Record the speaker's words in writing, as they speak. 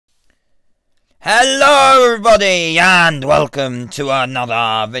Hello everybody and welcome to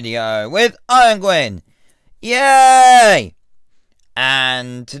another video with Iron Gwyn. Yay!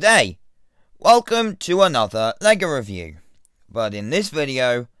 And today, welcome to another LEGO review. But in this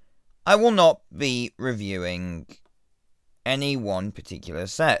video, I will not be reviewing any one particular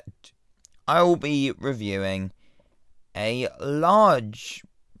set. I will be reviewing a large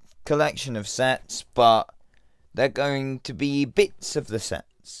collection of sets, but they're going to be bits of the sets.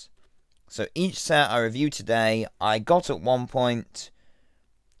 So each set I review today, I got at one point,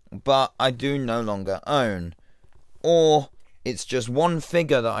 but I do no longer own. Or it's just one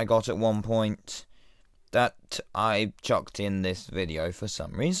figure that I got at one point that I chucked in this video for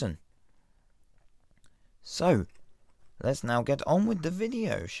some reason. So, let's now get on with the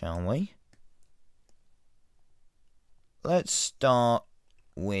video, shall we? Let's start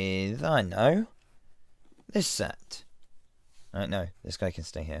with, I know, this set. No, this guy can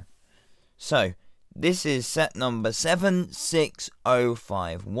stay here. So, this is set number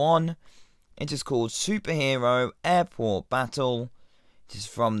 76051. It is called Superhero Airport Battle. It is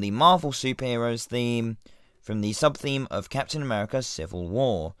from the Marvel Superheroes theme, from the sub-theme of Captain America Civil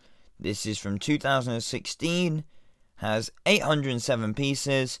War. This is from 2016, has 807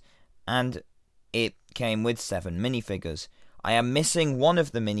 pieces, and it came with 7 minifigures. I am missing one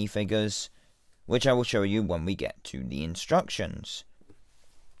of the minifigures, which I will show you when we get to the instructions.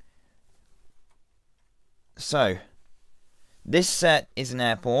 So, this set is an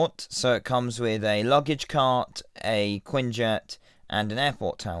airport, so it comes with a luggage cart, a Quinjet, and an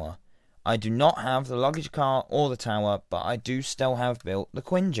airport tower. I do not have the luggage cart or the tower, but I do still have built the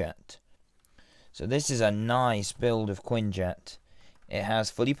Quinjet. So this is a nice build of Quinjet. It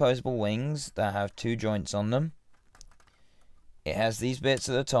has fully posable wings that have 2 joints on them. It has these bits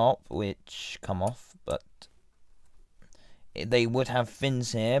at the top, which come off, but they would have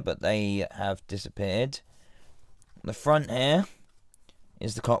fins here, but they have disappeared. The front here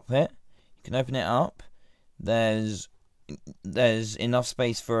is the cockpit. You can open it up. There's enough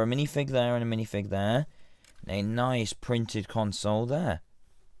space for a minifig there and a minifig there. And a nice printed console there.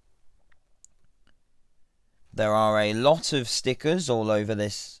 There are a lot of stickers all over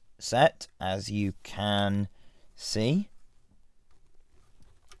this set, as you can see.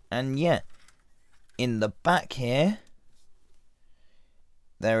 And yeah, in the back here,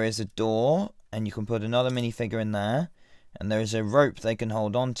 there is a door, and you can put another minifigure in there, and there is a rope they can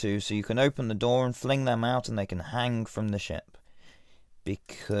hold on to, so you can open the door and fling them out and they can hang from the ship.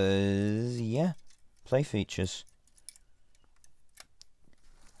 Because, yeah, play features.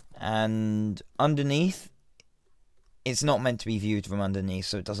 And underneath, it's not meant to be viewed from underneath,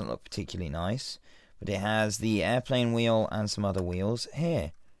 so it doesn't look particularly nice, but it has the airplane wheel and some other wheels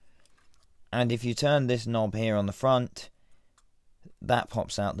here. And if you turn this knob here on the front, that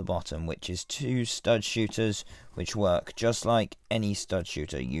pops out the bottom, which is 2 stud shooters, which work just like any stud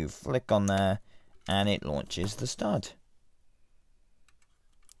shooter. You flick on there, and it launches the stud.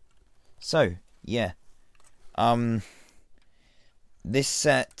 So, yeah. This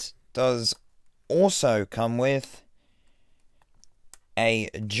set does also come with a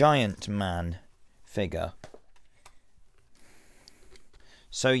Giant Man figure.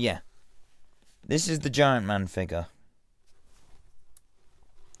 So, yeah. This is the Giant Man figure.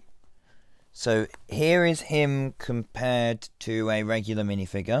 So, here is him compared to a regular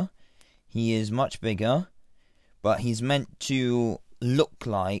minifigure. He is much bigger, but he's meant to look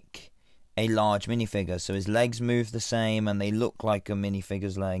like a large minifigure. So his legs move the same, and they look like a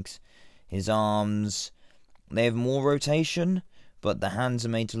minifigure's legs. His arms, they have more rotation, but the hands are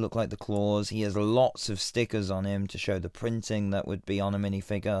made to look like the claws. He has lots of stickers on him to show the printing that would be on a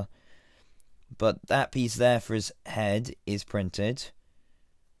minifigure. But that piece there for his head is printed.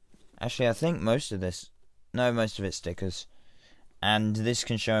 Actually, I think most of it's stickers. And this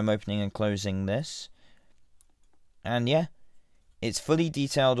can show him opening and closing this. And yeah, it's fully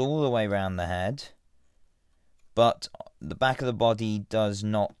detailed all the way around the head. But the back of the body does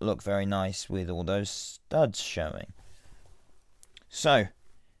not look very nice with all those studs showing. So,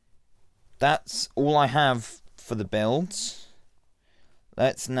 that's all I have for the builds.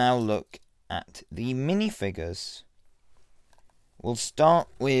 Let's now look at the minifigures. We'll start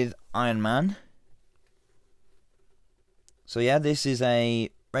with Iron Man. So yeah, this is a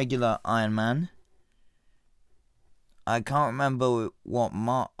regular Iron Man. I can't remember what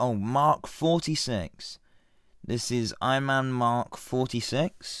Mark 46. This is Iron Man Mark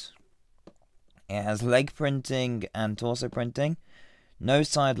 46. It has leg printing and torso printing. No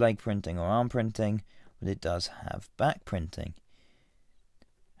side leg printing or arm printing, but it does have back printing.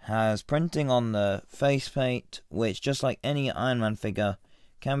 Has printing on the faceplate, which, just like any Iron Man figure,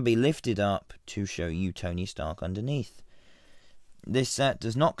 can be lifted up to show you Tony Stark underneath. This set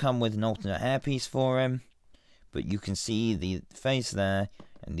does not come with an alternate hairpiece for him, but you can see the face there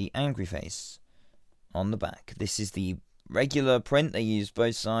and the angry face on the back. This is the regular print. They use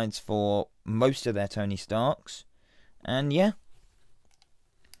both sides for most of their Tony Starks. And yeah.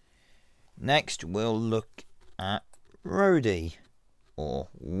 Next we'll look at Rhodey, or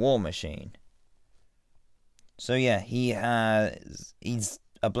War Machine. So yeah, he's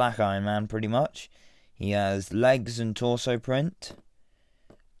a black Iron Man pretty much. He has legs and torso print.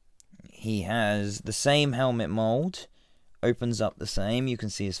 He has the same helmet mold. Opens up the same. You can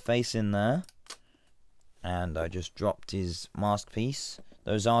see his face in there. And I just dropped his mask piece.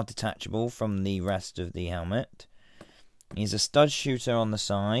 Those are detachable from the rest of the helmet. He's a stud shooter on the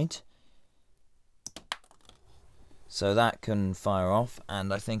side, so that can fire off.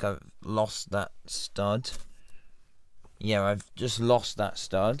 And I think I've lost that stud. Yeah, I've just lost that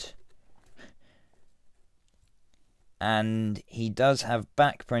stud. And he does have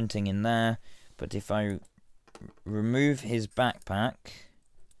back printing in there, but if I remove his backpack...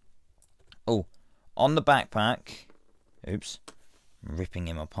 Oh, on the backpack... Oops, I'm ripping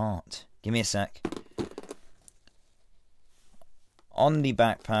him apart. Give me a sec. On the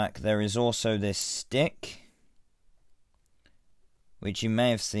backpack there is also this stick, which you may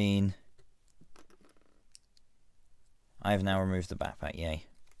have seen. I have now removed the backpack, yay.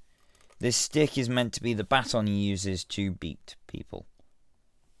 This stick is meant to be the baton he uses to beat people.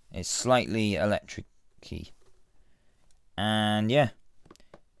 It's slightly electric-y. And yeah,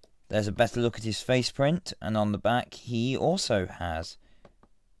 there's a better look at his face print, and on the back he also has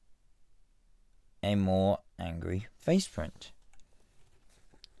a more angry face print.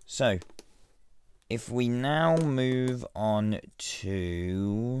 So, if we now move on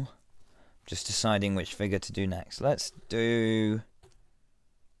to... Just deciding which figure to do next. Let's do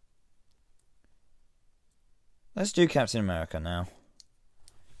Captain America now.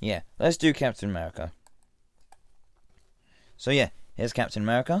 Yeah, let's do Captain America. So yeah, here's Captain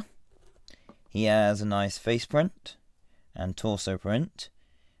America. He has a nice face print and torso print.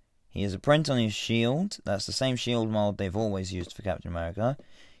 He has a print on his shield. That's the same shield mold they've always used for Captain America.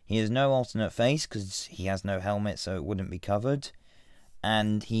 He has no alternate face because he has no helmet, so it wouldn't be covered.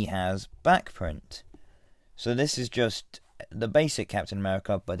 And he has back print. So this is just the basic Captain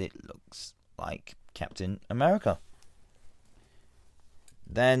America, but it looks like Captain America.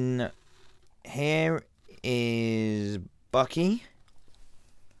 Then here is Bucky.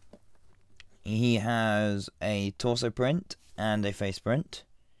 He has a torso print and a face print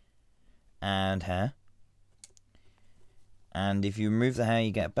and hair. And if you remove the hair, you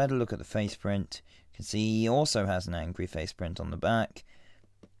get a better look at the face print. You can see he also has an angry face print on the back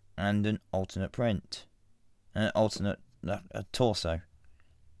and an alternate print, an alternate torso.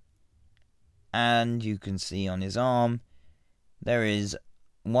 And you can see on his arm there is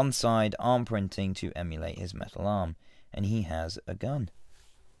one side arm printing to emulate his metal arm, and he has a gun.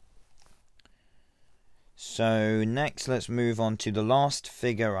 So next let's move on to the last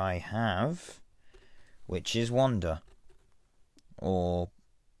figure I have, which is Wanda, or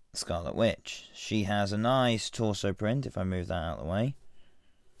Scarlet Witch. She has a nice torso print, if I move that out of the way.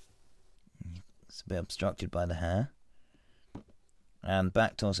 It's a bit obstructed by the hair. And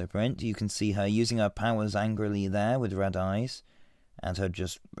back torso print. You can see her using her powers angrily there with red eyes, and her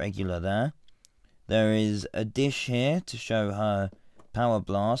just regular there. There is a dish here to show her power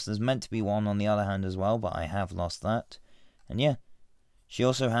blast. There's meant to be one on the other hand as well, but I have lost that. And yeah, she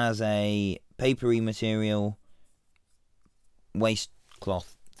also has a papery material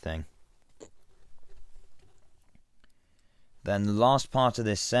waistcloth thing. Then the last part of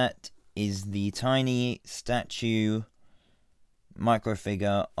this set is the tiny statue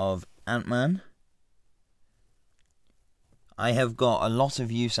microfigure of Ant-Man. I have got a lot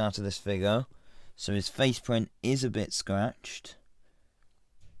of use out of this figure, so his face print is a bit scratched,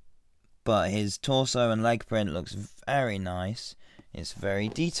 but his torso and leg print looks very nice. It's very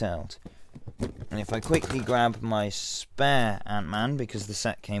detailed. And if I quickly grab my spare Ant-Man, because the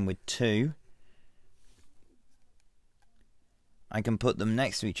set came with two, I can put them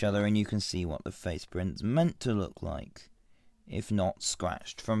next to each other and you can see what the face print's meant to look like, if not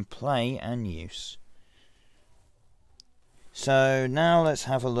scratched from play and use. So now let's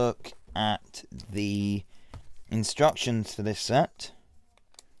have a look at the instructions for this set,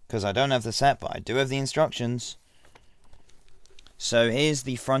 because I don't have the set, but I do have the instructions. So here's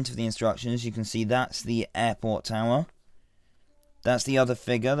the front of the instructions. You can see that's the airport tower. That's the other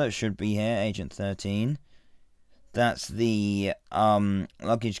figure that should be here, Agent 13. That's the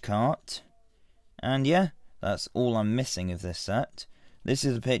luggage cart. And yeah, that's all I'm missing of this set. This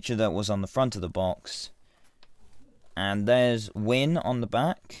is the picture that was on the front of the box. And there's Win on the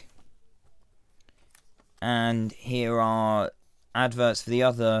back. And here are adverts for the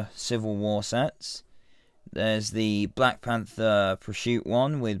other Civil War sets. There's the Black Panther prosciutto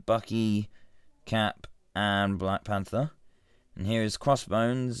one with Bucky, Cap, and Black Panther. And here is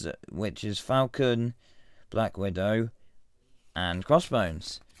Crossbones, which is Falcon, Black Widow, and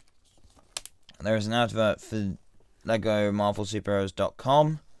Crossbones. There is an advert for Lego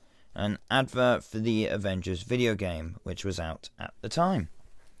MarvelSuperheroes.com, an advert for the Avengers video game, which was out at the time.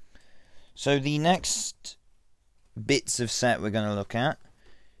 So the next bits of set we're going to look at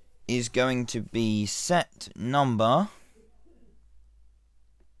is going to be set number...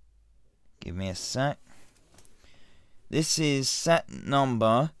 Give me a sec. This is set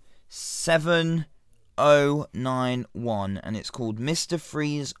number 7091, and it's called Mr.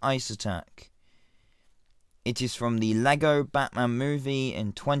 Freeze Ice Attack. It is from the Lego Batman movie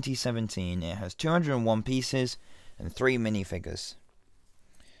in 2017. It has 201 pieces and 3 minifigures.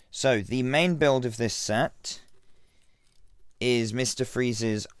 So, the main build of this set is Mr.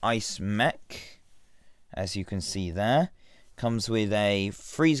 Freeze's Ice Mech, as you can see there. Comes with a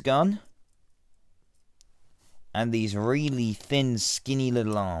freeze gun and these really thin, skinny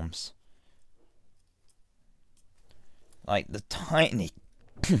little arms. Like the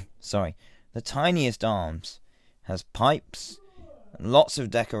the tiniest arms. Has pipes, lots of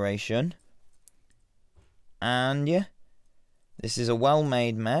decoration, and yeah, this is a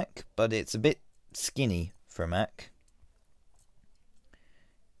well-made mech, but it's a bit skinny for a mech.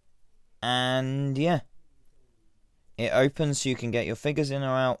 And yeah, it opens so you can get your figures in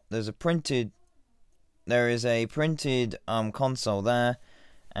or out. There is a printed console there,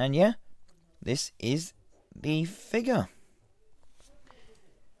 and yeah, this is the figure.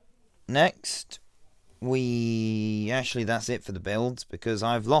 Next, that's it for the builds, because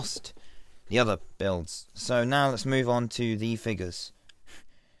I've lost the other builds. So now let's move on to the figures.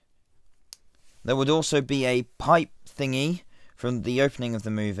 There would also be a pipe thingy from the opening of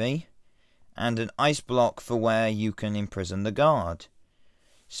the movie, and an ice block for where you can imprison the guard.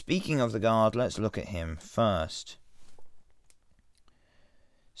 Speaking of the guard, let's look at him first.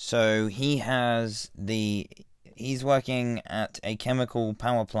 So he's working at a chemical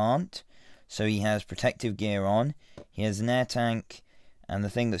power plant, so he has protective gear on. He has an air tank and the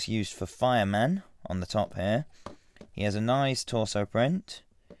thing that's used for firemen on the top here. He has a nice torso print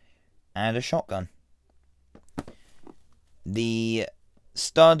and a shotgun. The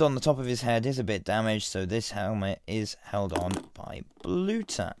stud on the top of his head is a bit damaged, so this helmet is held on by blue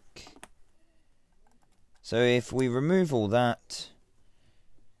tack. So if we remove all that,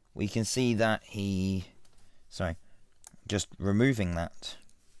 we can see that just removing that,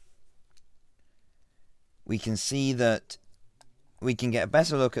 we can see that we can get a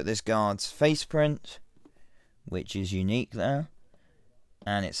better look at this guard's face print, which is unique there,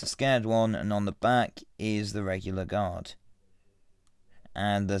 and it's a scared one, and on the back is the regular guard.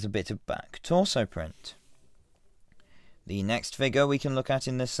 And there's a bit of back torso print. The next figure we can look at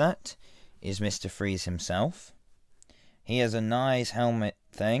in this set is Mr. Freeze himself. He has a nice helmet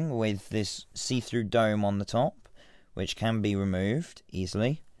thing with this see-through dome on the top, which can be removed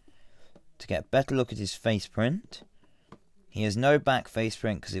easily to get a better look at his face print. He has no back face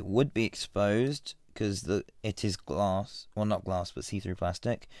print because it would be exposed, because it is glass, well, not glass, but see-through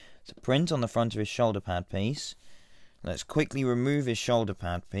plastic. It's a print on the front of his shoulder pad piece. Let's quickly remove his shoulder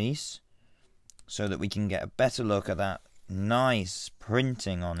pad piece so that we can get a better look at that nice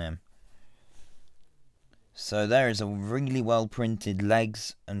printing on him. So there is a really well printed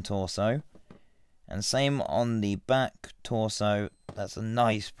legs and torso, and same on the back torso. That's a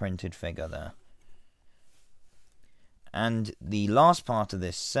nice printed figure there. And the last part of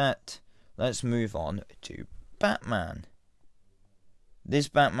this set, let's move on to Batman. This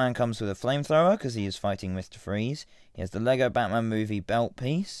Batman comes with a flamethrower because he is fighting Mr. Freeze. He has the Lego Batman movie belt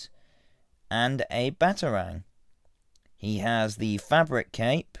piece and a Batarang. He has the fabric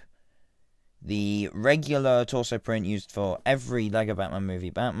cape, the regular torso print used for every Lego Batman movie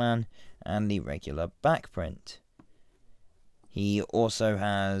Batman, and the regular back print. He also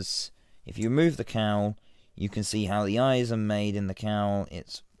has, if you remove the cowl, you can see how the eyes are made in the cowl.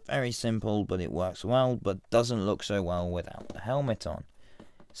 It's very simple, but it works well, but doesn't look so well without the helmet on.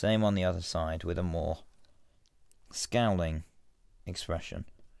 Same on the other side with a more scowling expression.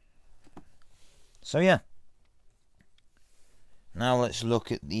 So yeah. Now let's look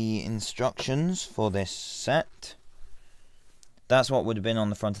at the instructions for this set. That's what would have been on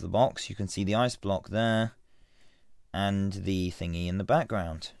the front of the box. You can see the ice block there and the thingy in the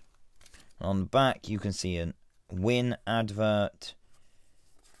background. On the back you can see a Win advert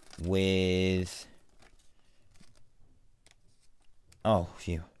with... Oh,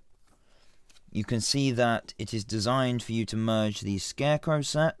 phew. You can see that it is designed for you to merge the Scarecrow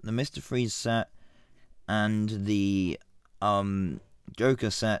set, the Mr. Freeze set, and the Joker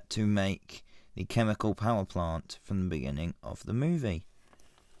set to make the chemical power plant from the beginning of the movie.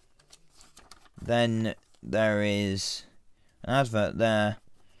 Then there is an advert there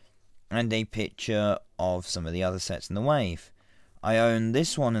and a picture of some of the other sets in the wave. I own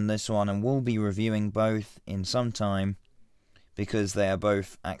this one and will be reviewing both in some time because they are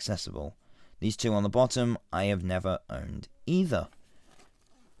both accessible. These two on the bottom I have never owned either.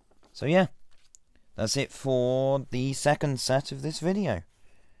 So yeah, that's it for the second set of this video.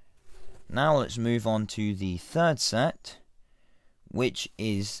 Now let's move on to the third set, which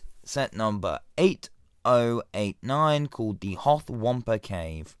is set number 8089, called the Hoth Wampa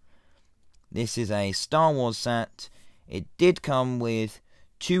Cave. This is a Star Wars set. It did come with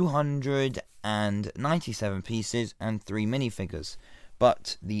 297 pieces and 3 minifigures,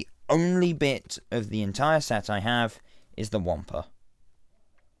 but the only bit of the entire set I have is the Wampa.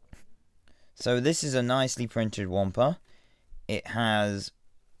 So this is a nicely printed Wampa. It has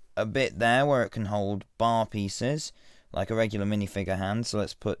a bit there where it can hold bar pieces, like a regular minifigure hand. So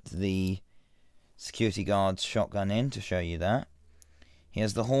let's put the security guard's shotgun in to show you that. He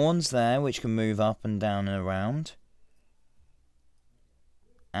has the horns there, which can move up and down and around.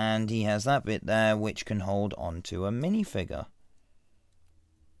 And he has that bit there, which can hold onto a minifigure.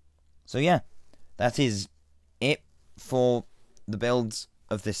 So yeah, that is it for the builds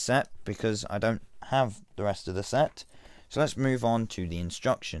of this set, because I don't have the rest of the set. So let's move on to the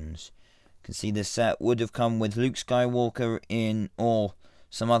instructions. You can see this set would have come with Luke Skywalker in, or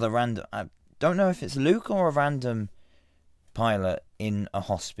some other random... I don't know if it's Luke or a random pilot in a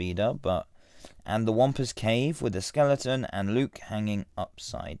Hothspeeder, but... And the Wampa's Cave with a skeleton and Luke hanging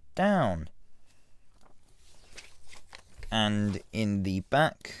upside down. And in the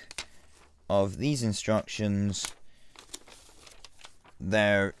back of these instructions,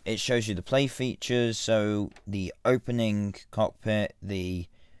 there it shows you the play features. So the opening cockpit, the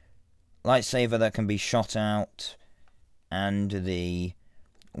lightsaber that can be shot out, and the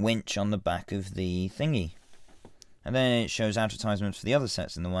winch on the back of the thingy. And then it shows advertisements for the other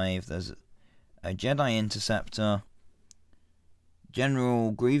sets in the wave. There's a Jedi Interceptor,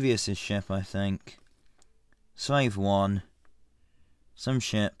 General Grievous's ship, I think, Slave One, some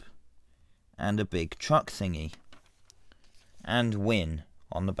ship, and a big truck thingy, and Win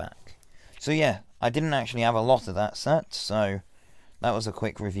on the back. So yeah, I didn't actually have a lot of that set, so that was a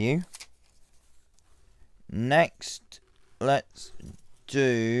quick review. Next, let's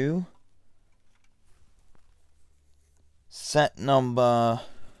do set number...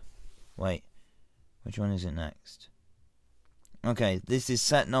 Wait, which one is it next? Okay, this is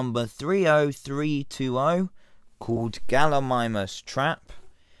set number 30320, called Gallimimus Trap.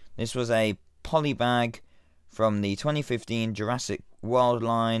 This was a polybag from the 2015 Jurassic World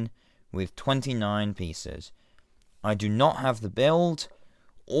line with 29 pieces. I do not have the build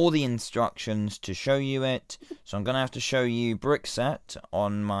or the instructions to show you it, so I'm going to have to show you Brickset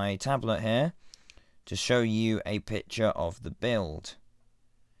on my tablet here to show you a picture of the build.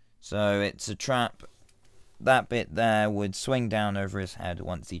 So it's a trap. That bit there would swing down over his head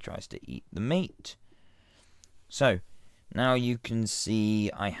once he tries to eat the meat. So now you can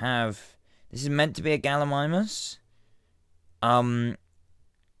see I have... This is meant to be a Gallimimus. I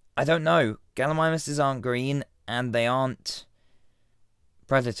don't know. Gallimimuses aren't green, and they aren't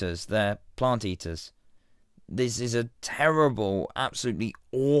predators. They're plant eaters. This is a terrible, absolutely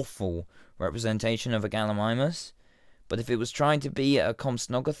awful representation of a Gallimimus. But if it was trying to be a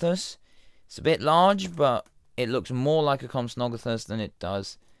Compsognathus, it's a bit large, but it looks more like a Compsognathus than it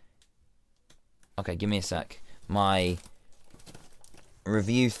does. Okay, give me a sec. My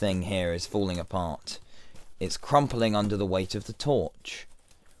review thing here is falling apart. It's crumpling under the weight of the torch,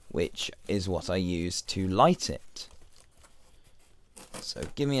 which is what I use to light it. So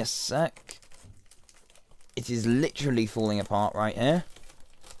give me a sec. It is literally falling apart right here.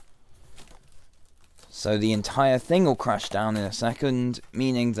 So the entire thing will crash down in a second,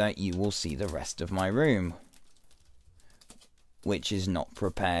 meaning that you will see the rest of my room, which is not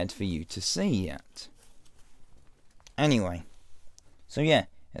prepared for you to see yet. Anyway, so yeah,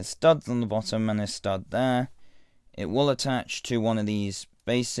 there's studs on the bottom and a stud there. It will attach to one of these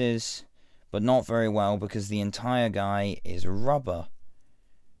bases, but not very well because the entire guy is rubber,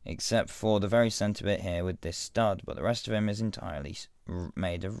 except for the very center bit here with this stud, but the rest of him is entirely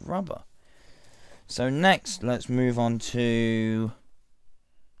made of rubber. So next, let's move on to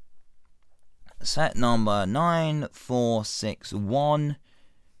set number 9461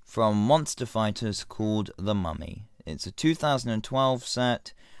 from Monster Fighters called The Mummy. It's a 2012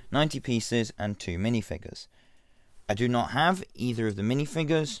 set, 90 pieces and 2 minifigures. I do not have either of the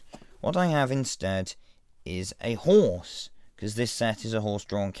minifigures. What I have instead is a horse, because this set is a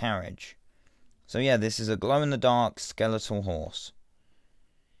horse-drawn carriage. So yeah, this is a glow-in-the-dark skeletal horse.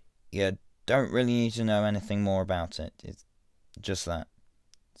 You don't really need to know anything more about it. It's just that.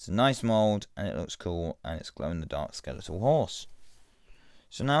 It's a nice mould, and it looks cool, and it's glow-in-the-dark skeletal horse.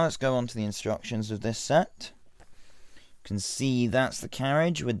 So now let's go on to the instructions of this set. You can see that's the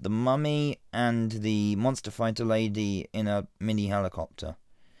carriage with the mummy and the monster fighter lady in a mini helicopter.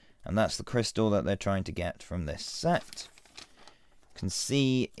 And that's the crystal that they're trying to get from this set. You can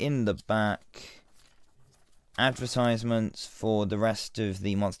see in the back advertisements for the rest of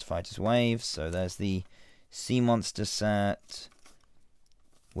the Monster Fighters waves. So there's the Sea Monster set,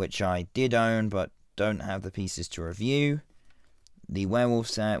 which I did own but don't have the pieces to review. The Werewolf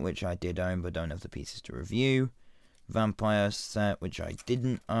set, which I did own but don't have the pieces to review. Vampire set, which I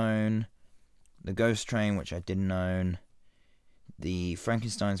didn't own. The Ghost Train, which I didn't own. The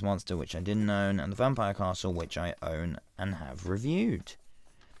Frankenstein's Monster, which I didn't own. And the Vampire Castle, which I own and have reviewed.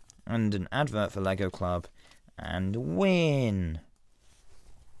 And an advert for Lego Club. And win!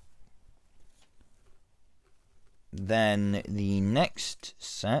 Then the next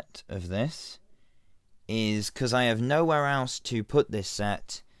set of this is, because I have nowhere else to put this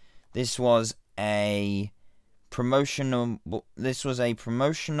set, this was a promotional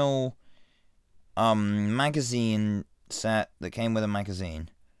magazine set that came with a magazine.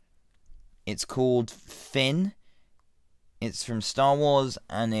 It's called Finn. It's from Star Wars,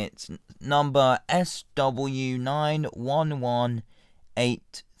 and it's number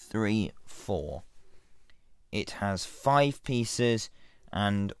SW911834. It has 5 pieces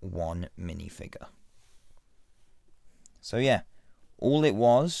and 1 minifigure. So yeah, all it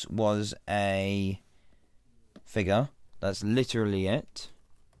was a figure. That's literally it.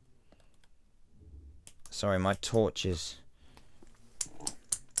 Sorry, my torch is...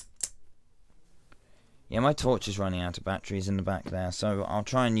 Yeah, my torch is running out of batteries in the back there, so I'll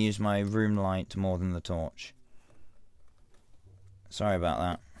try and use my room light more than the torch. Sorry about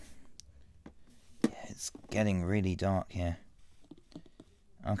that. Yeah, it's getting really dark here.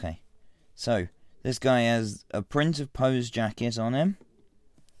 Okay, so this guy has a print of Poe's jacket on him.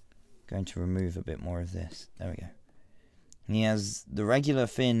 Going to remove a bit more of this. There we go. He has the regular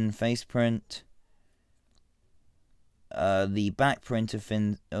Finn face print, the back print of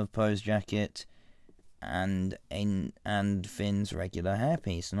Poe's jacket, and Finn's regular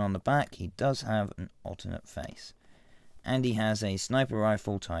hairpiece. And on the back, he does have an alternate face, and he has a sniper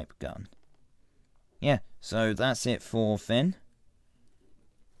rifle type gun. Yeah, so that's it for Finn.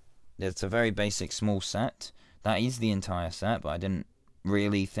 It's a very basic small set. That is the entire set, but I didn't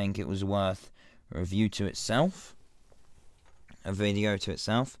really think it was worth a review to itself. A video to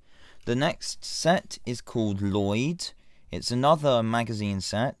itself. The next set is called Lloyd. It's another magazine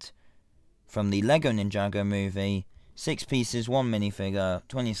set from the Lego Ninjago movie. 6 pieces, 1 minifigure,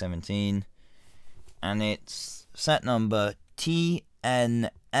 2017. And it's set number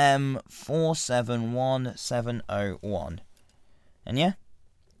TNM471701. And yeah,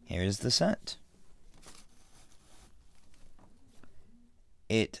 here is the set.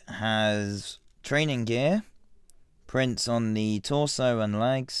 It has training gear, prints on the torso and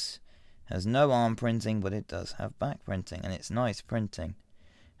legs, has no arm printing, but it does have back printing, and it's nice printing.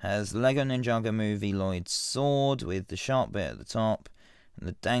 Has Lego Ninjago movie Lloyd's sword with the sharp bit at the top and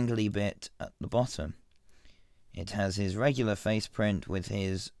the dangly bit at the bottom. It has his regular face print with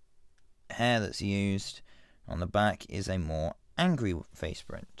his hair that's used. On the back is a more angry face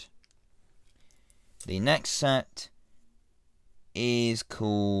print. The next set is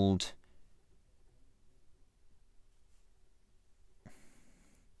called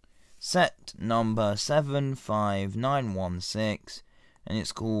set number 75916, and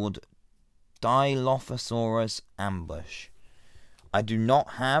it's called Dilophosaurus Ambush. I do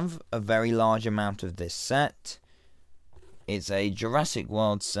not have a very large amount of this set. It's a Jurassic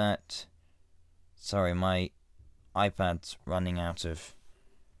World set. Sorry, my iPad's running out of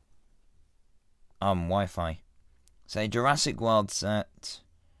Wi-Fi. It's a Jurassic World set.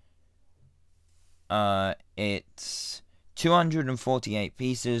 It's 248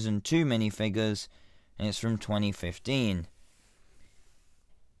 pieces and 2 minifigures, and it's from 2015.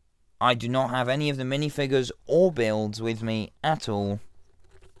 I do not have any of the minifigures or builds with me at all.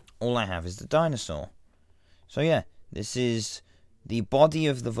 All I have is the dinosaur. So yeah, this is the body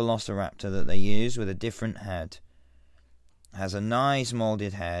of the Velociraptor that they use with a different head. Has a nice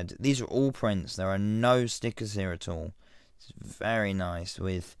moulded head. These are all prints. There are no stickers here at all. It's very nice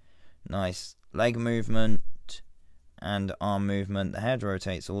with Nice leg movement and arm movement. The head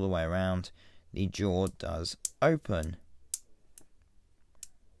rotates all the way around. The jaw does open.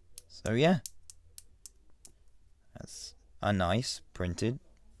 So yeah, that's a nice printed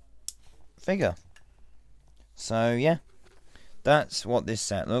figure. So yeah, that's what this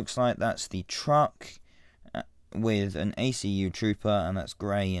set looks like. That's the truck with an ACU trooper, and that's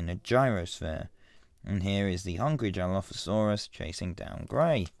Grey in a gyrosphere. And here is the hungry Dilophosaurus chasing down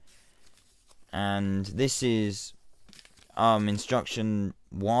Grey. And this is instruction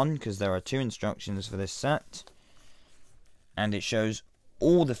 1, because there are 2 instructions for this set. And it shows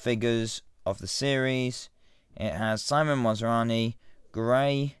all the figures of the series. It has Simon Masrani,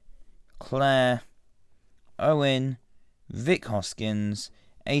 Grey, Claire, Owen, Vic Hoskins,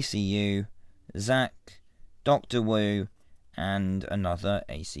 ACU, Zach, Dr. Wu, and another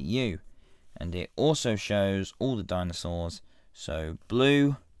ACU. And it also shows all the dinosaurs. So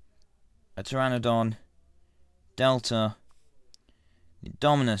Blue, a Pteranodon, Delta, the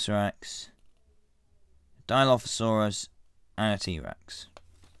Dominus Rex, Dilophosaurus, and a T-Rex.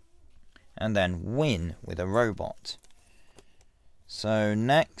 And then Win with a robot. So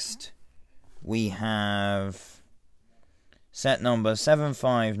next we have set number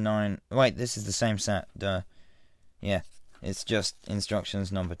 759. Wait, this is the same set. Yeah, it's just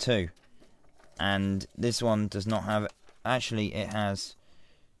instructions number 2. And this one does not have... Actually, it has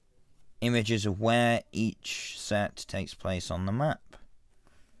images of where each set takes place on the map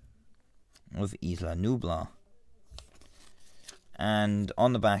of Isla Nublar. And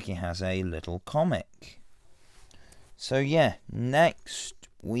on the back it has a little comic. So yeah, next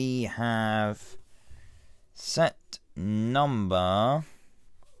we have set number...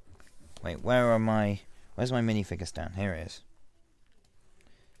 Wait, where's my minifigure stand? Here it is.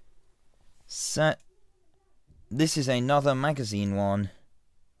 This is another magazine one.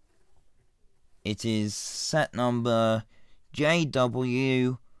 It is set number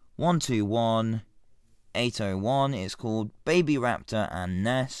JW121801. It's called Baby Raptor and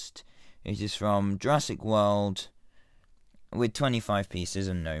Nest. It is from Jurassic World with 25 pieces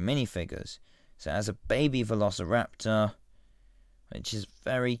and no minifigures. So it has a baby Velociraptor, which is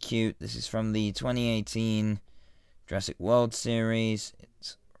very cute. This is from the 2018 Jurassic World series.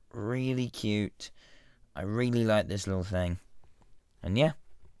 It's really cute. I really like this little thing. And yeah,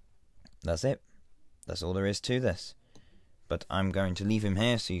 that's it. That's all there is to this. But I'm going to leave him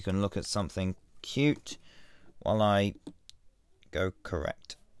here so you can look at something cute while I go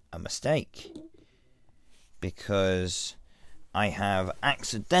correct a mistake. Because I have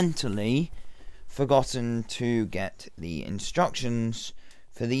accidentally forgotten to get the instructions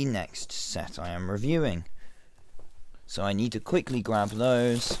for the next set I am reviewing. So I need to quickly grab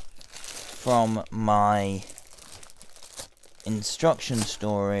those from my instruction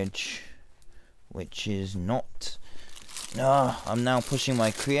storage, which is not... I'm now pushing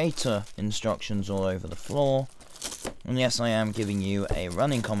my creator instructions all over the floor. And yes, I am giving you a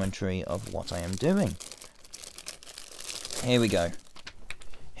running commentary of what I am doing. Here we go.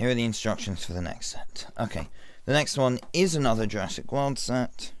 Here are the instructions for the next set. Okay, the next one is another Jurassic World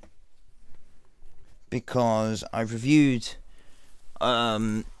set, because I've reviewed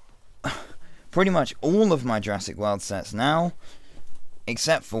pretty much all of my Jurassic World sets now,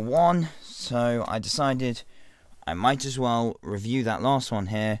 except for one, so I decided I might as well review that last one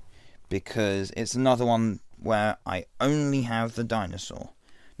here, because it's another one where I only have the dinosaur.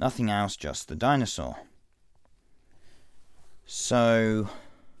 Nothing else, just the dinosaur. So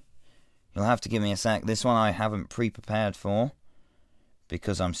you'll have to give me a sec. This one I haven't pre-prepared for,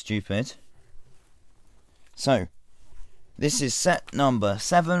 because I'm stupid. So, this is set number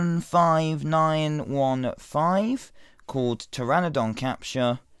 75915, called Pteranodon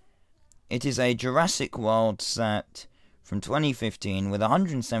Capture. It is a Jurassic World set from 2015 with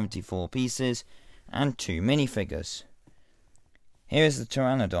 174 pieces and 2 minifigures. Here is the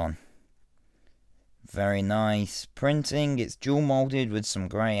Pteranodon. Very nice printing. It's dual molded with some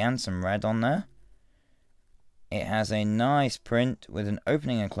grey and some red on there. It has a nice print with an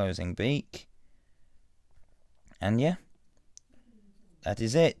opening and closing beak. And yeah, that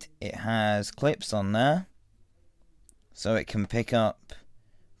is it. It has clips on there, so it can pick up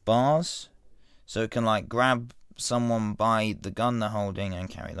bars, so it can like grab someone by the gun they're holding and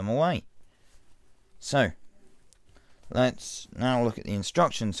carry them away. So let's now look at the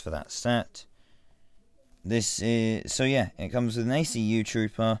instructions for that set. This is, so yeah, it comes with an ACU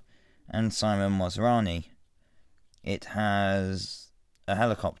trooper and Simon Masrani. It has a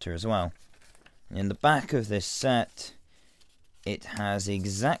helicopter as well. In the back of this set, it has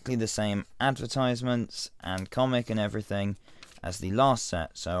exactly the same advertisements and comic and everything as the last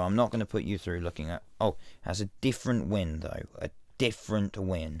set, so I'm not going to put you through looking at... Oh, has a different win, though. A different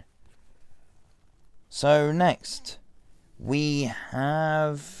win. So, next, we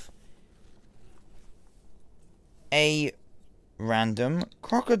have a random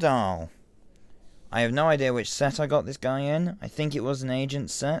crocodile. I have no idea which set I got this guy in. I think it was an agent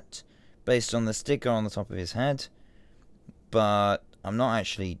set, based on the sticker on the top of his head, but I'm not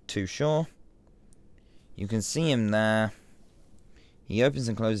actually too sure. You can see him there. He opens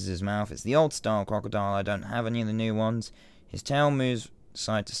and closes his mouth. It's the old style crocodile. I don't have any of the new ones. His tail moves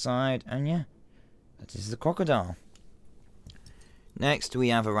side to side, and yeah, that is the crocodile. Next, we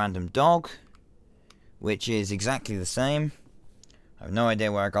have a random dog, which is exactly the same. I have no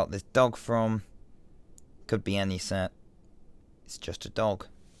idea where I got this dog from. Could be any set. It's just a dog.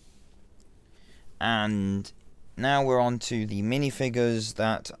 And now we're on to the minifigures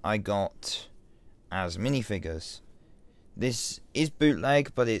that I got as minifigures. This is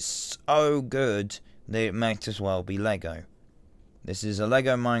bootleg, but it's so good that it might as well be Lego. This is a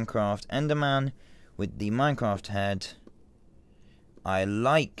Lego Minecraft Enderman with the Minecraft head. I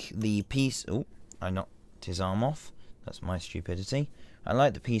like the piece... Oh, I knocked his arm off. That's my stupidity. I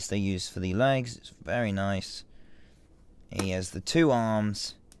like the piece they use for the legs. It's very nice. He has the 2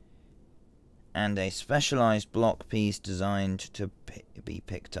 arms and a specialized block piece designed to be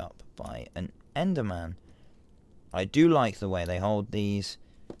picked up by an Enderman. I do like the way they hold these.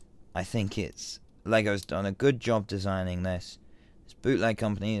 I think Lego's done a good job designing this. This bootleg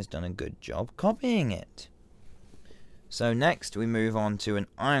company has done a good job copying it. So next we move on to an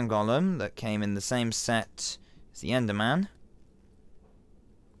Iron Golem that came in the same set as the Enderman.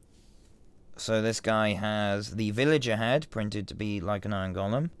 So this guy has the villager head printed to be like an Iron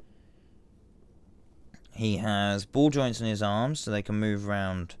Golem. He has ball joints in his arms so they can move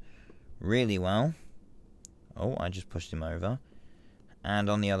around really well. Oh, I just pushed him over. And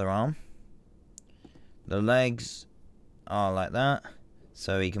on the other arm. The legs are like that,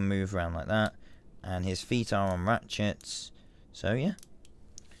 so he can move around like that. And his feet are on ratchets. So, yeah.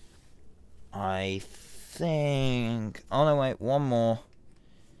 I think... Oh, no, wait. One more.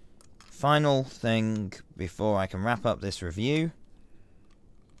 Final thing before I can wrap up this review.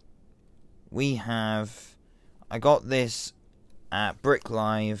 We have... I got this at Brick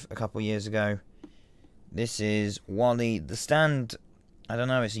Live a couple years ago. This is Wally. The stand, I don't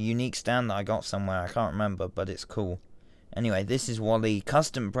know, it's a unique stand that I got somewhere. I can't remember, but it's cool. Anyway, this is Wally,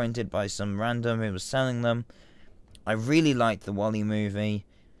 custom printed by some random who was selling them. I really liked the Wally movie,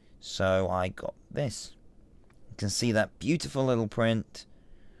 so I got this. You can see that beautiful little print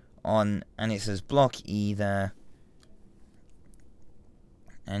on, and it says Block E there.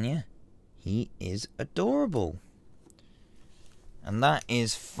 And yeah, he is adorable. And that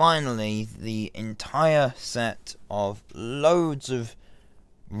is finally the entire set of loads of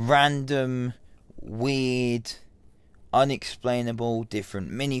random, weird, unexplainable,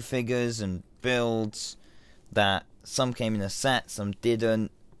 different minifigures and builds that some came in a set, some didn't,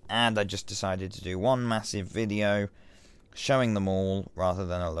 and I just decided to do one massive video showing them all rather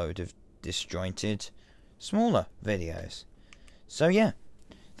than a load of disjointed, smaller videos. So yeah,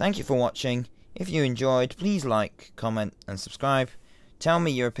 thank you for watching. If you enjoyed, please like, comment, and subscribe. Tell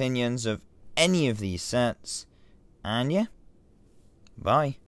me your opinions of any of these sets. And yeah, bye.